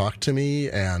nervous to talk to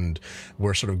me and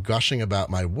were sort of gushing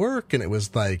about my work. And it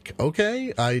was like,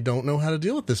 okay, I don't know how to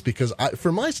deal with this because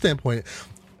from my standpoint,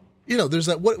 there's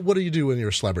that, what do you do when you're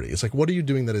a celebrity? It's like, what are you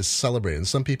doing that is celebrated? And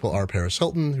some people are Paris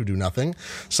Hilton who do nothing.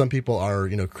 Some people are,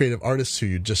 creative artists who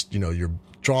you just, your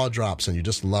jaw drops and you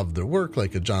just love their work,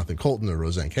 like a Jonathan Colton or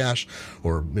Roseanne Cash,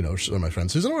 or some of my friend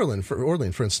Susan Orlean,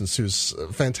 for instance, who's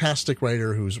a fantastic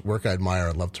writer whose work I admire.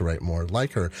 I'd love to write more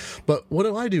like her. But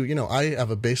what do? I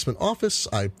have a basement office.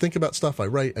 I think about stuff. I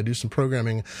write. I do some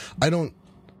programming. I don't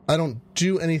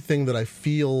do anything that I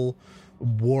feel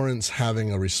warrants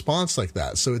having a response like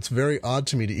that. So it's very odd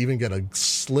to me to even get a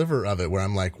sliver of it where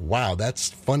I'm like, wow, that's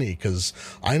funny because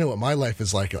I know what my life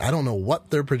is like. I don't know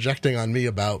what they're projecting on me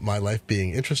about my life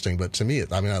being interesting, but to me,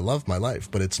 I love my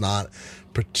life, but it's not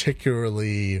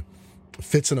particularly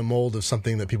fits in a mold of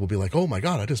something that people be like, oh my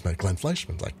God, I just met Glenn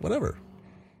Fleischman. Like, whatever.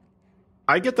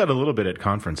 I get that a little bit at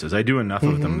conferences. I do enough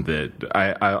of them that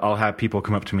I'll have people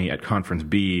come up to me at conference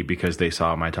B because they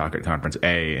saw my talk at conference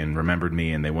A and remembered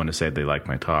me and they want to say they liked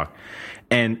my talk.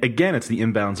 And again, it's the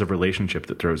imbalance of relationship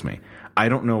that throws me. I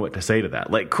don't know what to say to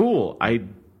that. Like, cool, I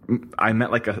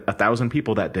met like 1,000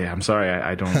 people that day. I'm sorry,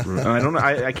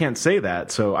 I can't say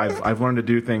that. So I've learned to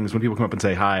do things when people come up and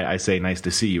say hi, I say nice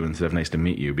to see you instead of nice to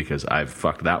meet you, because I've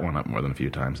fucked that one up more than a few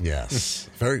times. Yes,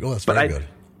 very well. That's very good.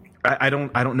 I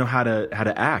don't know how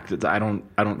to act. I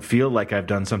don't feel like I've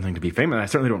done something to be famous. I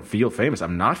certainly don't feel famous.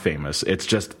 I'm not famous. It's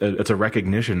just it's a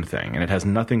recognition thing, and it has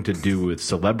nothing to do with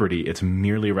celebrity. It's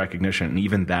merely recognition, and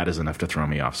even that is enough to throw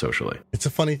me off socially. It's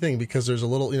a funny thing because there's a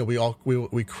little,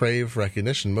 we crave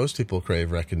recognition. Most people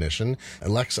crave recognition.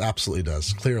 And Lex absolutely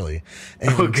does, clearly.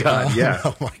 And, oh God, yeah.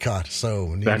 Oh my God,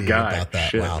 so needy that guy. About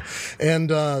that. Shit. Wow. And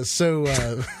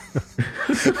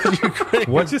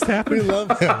what just happened? We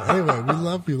love him. Anyway, we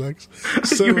love you, Lex.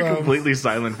 So, you were completely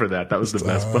silent for that. That was the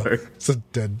best part. It's a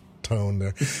dead tone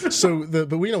there. So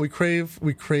but we crave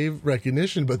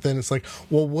recognition, but then it's like,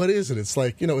 well, what is it? It's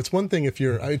like, it's one thing if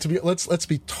you're let's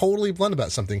be totally blunt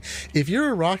about something. If you're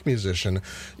a rock musician,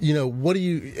 what do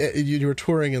you were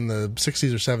touring in the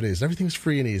 60s or 70s and everything's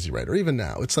free and easy, right? Or even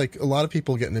now, it's like a lot of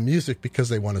people get into music because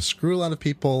they want to screw a lot of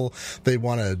people. They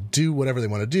want to do whatever they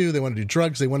want to do. They want to do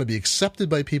drugs. They want to be accepted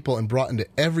by people and brought into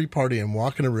every party and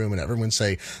walk in a room and everyone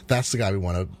say, that's the guy we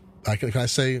want to, can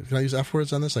I use F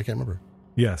words on this? I can't remember.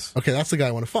 Yes. Okay, that's the guy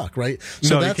I want to fuck, right?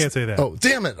 So no, you can't say that. Oh,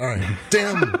 damn it. All right.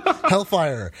 Damn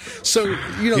Hellfire. So,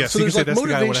 yes, so there's like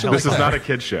motivation like this is not a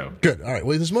kid's show. Good. All right.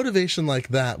 Well, there's motivation like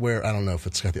that where, I don't know if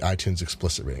it's got the iTunes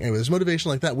explicit rating. Anyway, there's motivation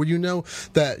like that where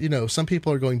that, some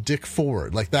people are going dick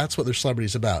forward. Like, that's what their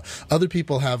celebrity's about. Other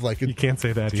people have like... You can't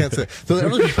say that either. So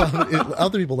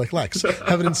other people like Lex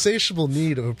have an insatiable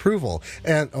need of approval.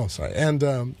 And,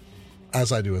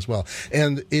 as I do as well.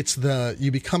 And it's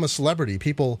you become a celebrity.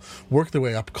 People work their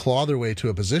way up, claw their way to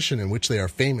a position in which they are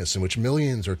famous, in which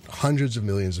millions or hundreds of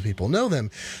millions of people know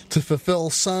them, to fulfill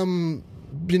some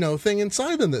thing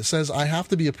inside them that says, I have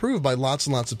to be approved by lots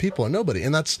and lots of people or nobody.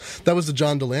 And that was the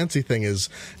John Delancey thing, is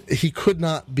he could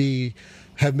not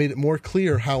have made it more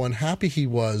clear how unhappy he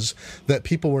was that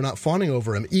people were not fawning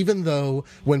over him, even though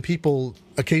when people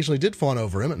occasionally did fawn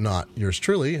over him, not yours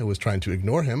truly, who was trying to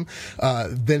ignore him,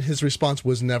 then his response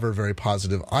was never very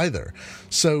positive either.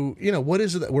 So, what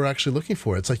is it that we're actually looking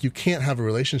for? It's like you can't have a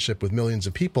relationship with millions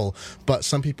of people, but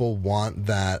some people want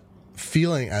that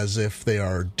feeling as if they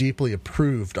are deeply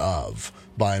approved of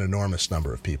by an enormous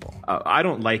number of people. I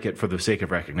don't like it for the sake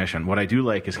of recognition. What I do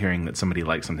like is hearing that somebody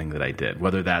liked something that I did,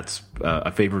 whether that's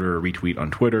a favorite or a retweet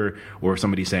on Twitter, or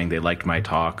somebody saying they liked my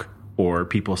talk, or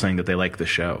people saying that they like the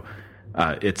show.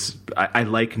 I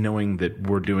like knowing that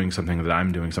we're doing something, that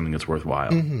I'm doing something that's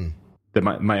worthwhile, that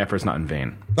my effort's not in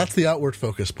vain. That's the outward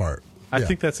focus part. I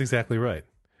think that's exactly right.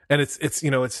 And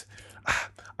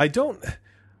I don't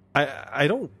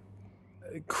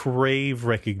crave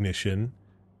recognition,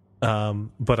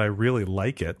 but I really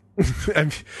like it. I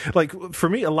mean, like, for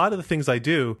me, a lot of the things I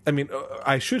do,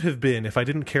 I should have been, if I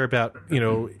didn't care about,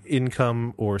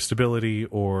 income or stability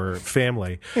or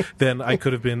family, then I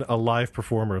could have been a live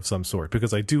performer of some sort,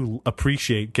 because I do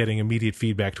appreciate getting immediate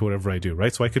feedback to whatever I do,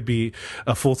 right? So I could be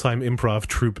a full-time improv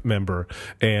troupe member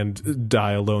and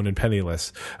die alone and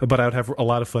penniless, but I would have a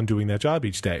lot of fun doing that job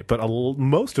each day. But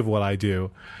most of what I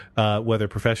do, whether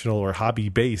professional or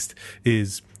hobby-based,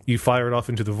 is you fire it off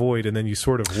into the void and then you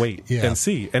sort of wait and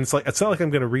see. And it's not like I'm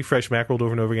going to refresh Macworld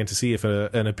over and over again to see if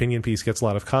an opinion piece gets a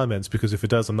lot of comments, because if it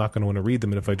does, I'm not going to want to read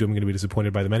them. And if I do, I'm going to be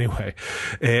disappointed by them anyway.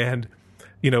 And,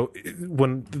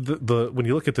 when when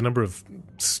you look at the number of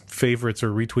favorites or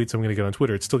retweets I'm going to get on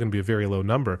Twitter, it's still going to be a very low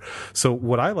number. So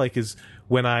what I like is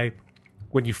when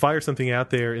you fire something out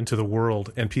there into the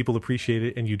world and people appreciate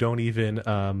it, and you don't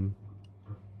even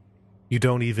you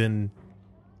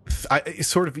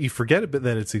forget it, but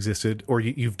then it's existed, or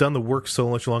you've done the work so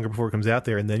much longer before it comes out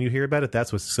there, and then you hear about it.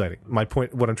 That's what's exciting. My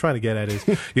point, what I'm trying to get at is,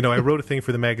 I wrote a thing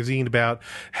for the magazine about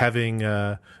having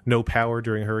no power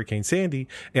during Hurricane Sandy,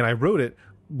 and I wrote it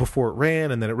before it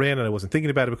ran, and then it ran, and I wasn't thinking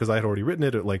about it because I had already written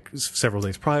it like several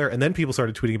days prior, and then people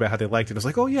started tweeting about how they liked it. I was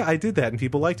like, oh yeah, I did that, and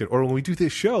people liked it. Or when we do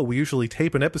this show, we usually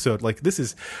tape an episode. Like,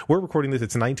 we're recording this,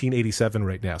 it's 1987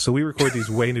 right now, so we record these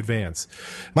way in advance.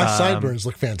 My sideburns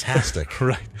look fantastic.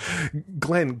 Right.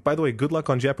 Glenn, by the way, good luck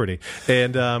on Jeopardy.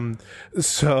 And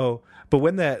but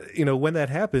when that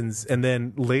happens, and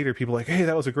then later people are like, hey,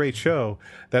 that was a great show,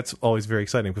 that's always very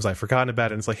exciting, because I've forgotten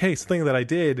about it. And it's like, hey, something that I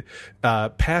did,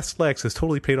 past Lex has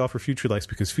totally paid off for future Lex,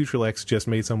 because future Lex just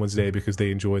made someone's day because they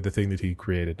enjoyed the thing that he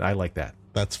created. I like that.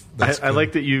 That's I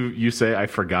like that you say I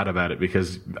forgot about it,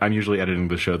 because I'm usually editing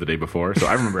the show the day before, so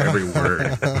I remember every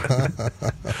word.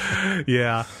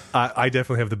 Yeah, I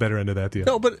definitely have the better end of that deal.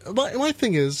 No, but my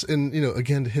thing is, and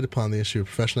again, to hit upon the issue of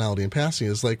professionality and passing,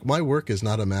 is like my work is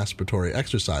not a masturbatory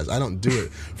exercise. I don't do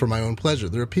it for my own pleasure.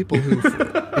 There are people who,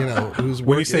 whose work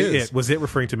When you say is, it, was it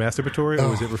referring to masturbatory, or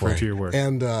was it referring to your work?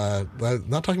 And I'm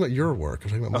not talking about your work. I'm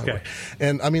talking about my work.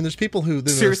 And I mean, there's people who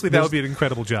seriously, that would be an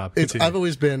incredible job. I've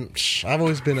always been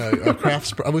a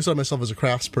crafts. I've always thought of myself as a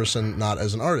craftsperson, not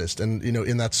as an artist. And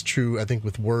and that's true, I think,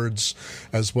 with words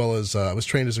as well as I was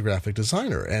trained as a graphic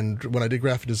designer. And when I did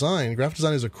graphic design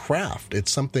is a craft.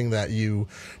 It's something that you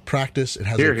practice. It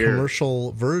has a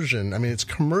commercial version. I mean, it's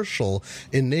commercial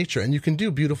in nature, and you can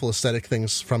do beautiful aesthetic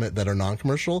things from it that are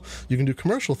non-commercial. You can do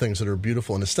commercial things that are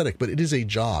beautiful and aesthetic, but it is a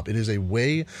job. It is a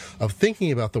way of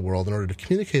thinking about the world in order to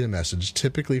communicate a message,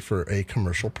 typically for a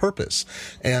commercial purpose.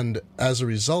 And as a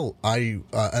result, I'm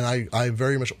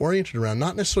very much oriented around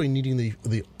not necessarily needing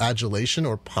the adulation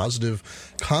or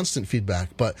positive constant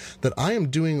feedback, but that I am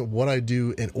doing what I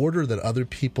do in order that other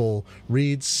people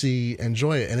read, see,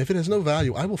 enjoy it. And if it has no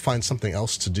value, I will find something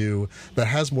else to do that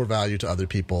has more value to other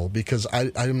people, because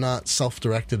I am not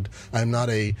self-directed. I'm not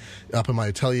up in my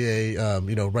atelier,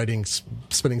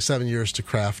 spending 7 years to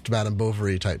craft Madame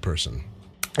Bovary type person.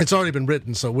 It's already been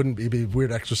written, so it wouldn't be a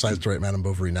weird exercise to write Madame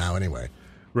Bovary now anyway.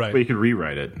 Right. But you could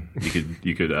rewrite it.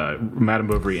 You could Madame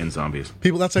Bovary and zombies.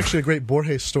 People, that's actually a great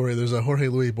Borges story. There's a Jorge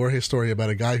Luis Borges story about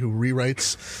a guy who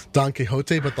rewrites Don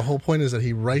Quixote, but the whole point is that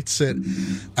he writes it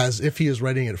as if he is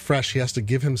writing it fresh. He has to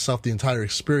give himself the entire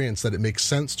experience, that it makes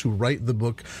sense to write the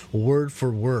book word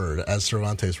for word as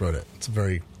Cervantes wrote it. It's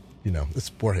very, it's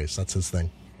Borges. That's his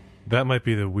thing. That might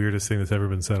be the weirdest thing that's ever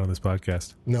been said on this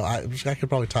podcast. No, I could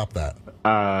probably top that.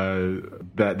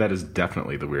 That is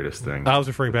definitely the weirdest thing. I was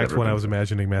referring back to when I was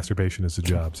imagining masturbation as a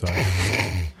job. So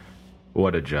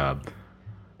what a job.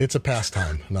 It's a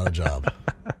pastime, not a job.